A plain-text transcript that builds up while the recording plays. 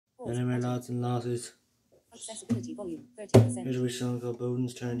Anyway, lads and lasses, Accessibility volume 30%. here's a wee song called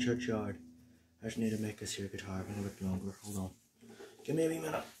Bodans Churchyard. I just need to make this here guitar a bit longer. Hold on. Give me a wee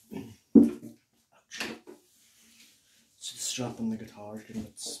minute. It's just strapping the guitar is getting a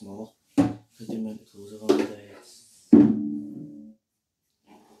bit small. Because the amount of clothes I've on today, it's... What do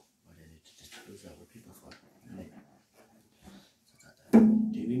I need to just close that with people for? Anyway. Set that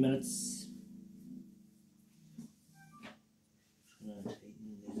down. 2 wee minutes. Just gonna tighten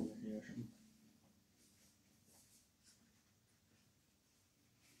these in here or something.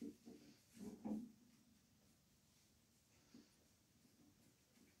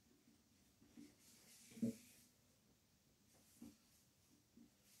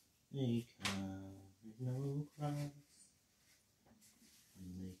 They carried no cross,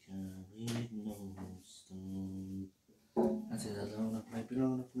 and they carried no stone. That's it, that's long enough. Might be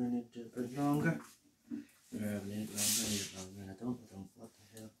long enough, I need to do a bit longer. Or I need it longer, I don't, what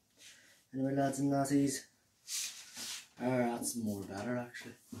the hell. Anyway, lads and lassies, that's more better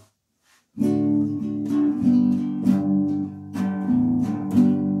actually.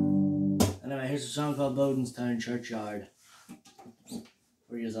 Anyway, here's a song called Bodans Churchyard.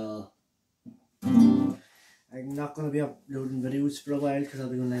 For you all. I'm not going to be uploading videos for a while because I'll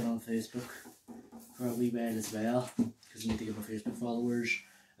be going live on Facebook for a wee while as well, because I need to get my Facebook followers.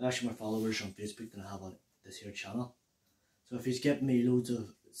 I have actually more followers on Facebook than I have on this here channel. So if he's getting me loads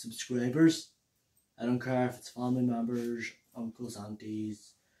of subscribers, I don't care if it's family members, uncles,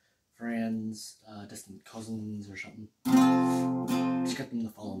 aunties, friends, distant cousins or something, just get them to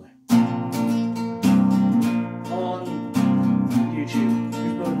follow me on YouTube.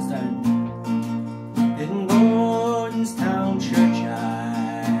 Here's Bodenstown. In Bodenstown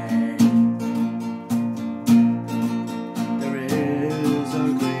Churchyard, there is a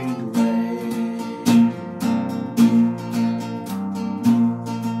green grave.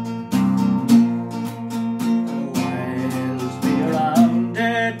 The wilds be around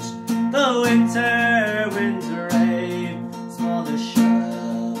it, the winter winds rave. Small the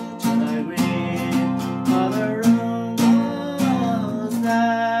shelter thy wing, mother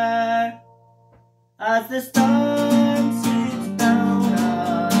as the storm sweeps down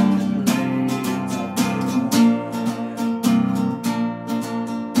on the plains of the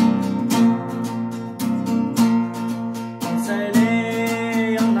north. Once I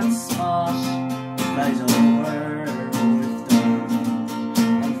lay on that spot, it lies over with dawn,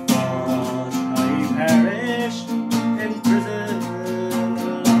 and thought I perished in prison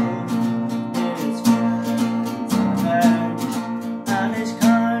alone. His friends avenged, and his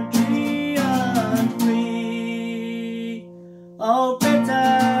country. Oh,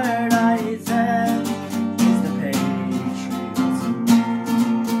 bitter lies end is the patriot's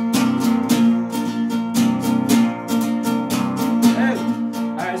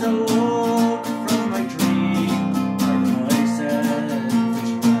Oh, as I woke from my dream, I voices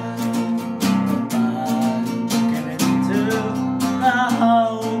which ran from band came into the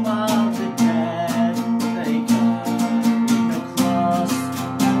home of the dead. They carried no cross,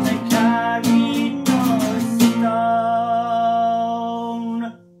 and they carried no stone.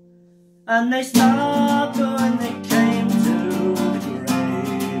 And they stopped when they came to the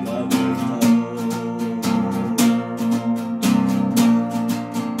grave of the foe.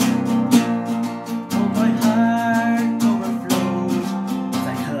 Oh, my heart overflowed as I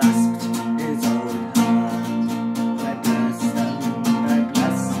clasped his old hand. I blessed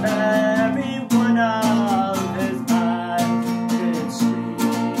every one of his band. Did sweet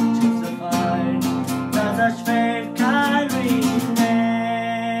to find that such faith can remain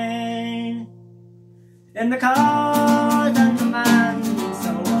in the cause and the man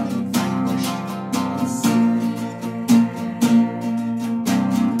so unvanquished and slain.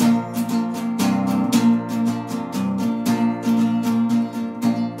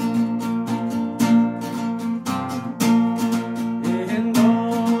 In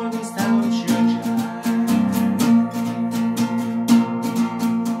Bodenstown Churchyard,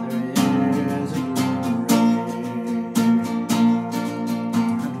 there is a green grave,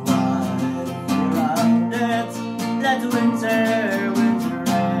 and wide around it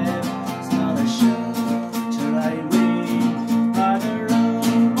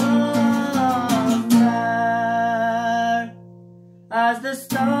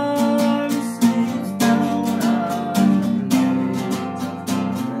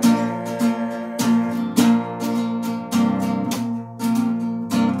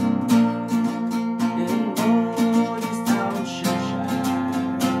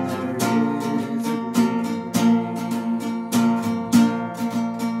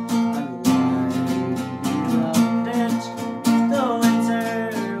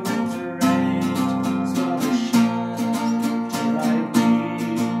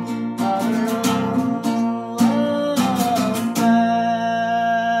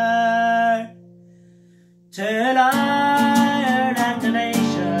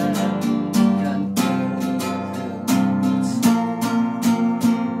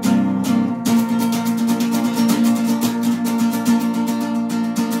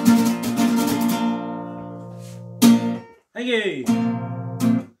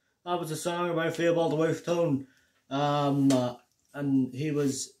That was a song about Fabled Wolfe. And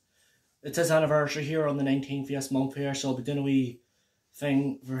it's his anniversary here on the 19th this month here, so I'll be doing a wee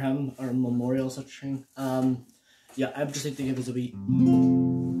thing for him, or a memorial such thing. Yeah, I would just like to give us a wee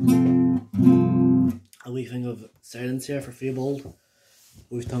thing of silence here for Fabled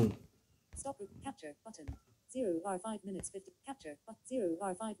Wolfe. Stop. Capture button. 0 or 5 minutes 50. Capture. But 0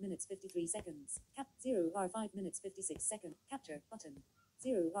 or 5 minutes 53 seconds. 0 or 5 minutes 56 seconds. Capture button.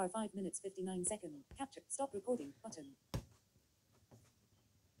 0 or 5 minutes 59 seconds. Capture. Stop recording button.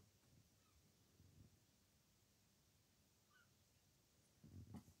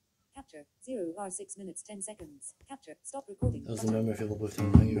 Capture. 0 or 6 minutes 10 seconds. Capture. Stop recording. That was the memory of Fabled Wolfe.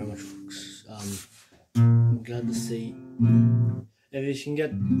 Thank you very much, folks. I'm glad to see if you can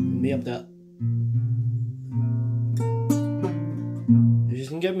get me up that. If you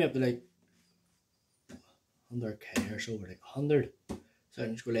can get me up to like 100k or so, or like 100, so I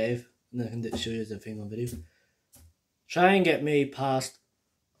can just go live and then I can show you the thing on video. Try and get me past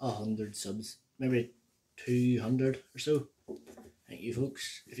 100 subs, maybe 200 or so. Thank you,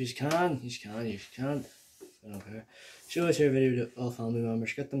 folks. If you can, you can. If you can't, I don't care. Show us your video to all family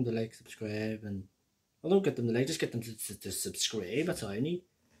members. Get them to like, subscribe, and well, don't get them to like, just get them to subscribe. That's all I need.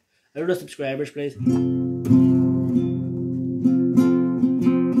 I don't know, subscribers, please.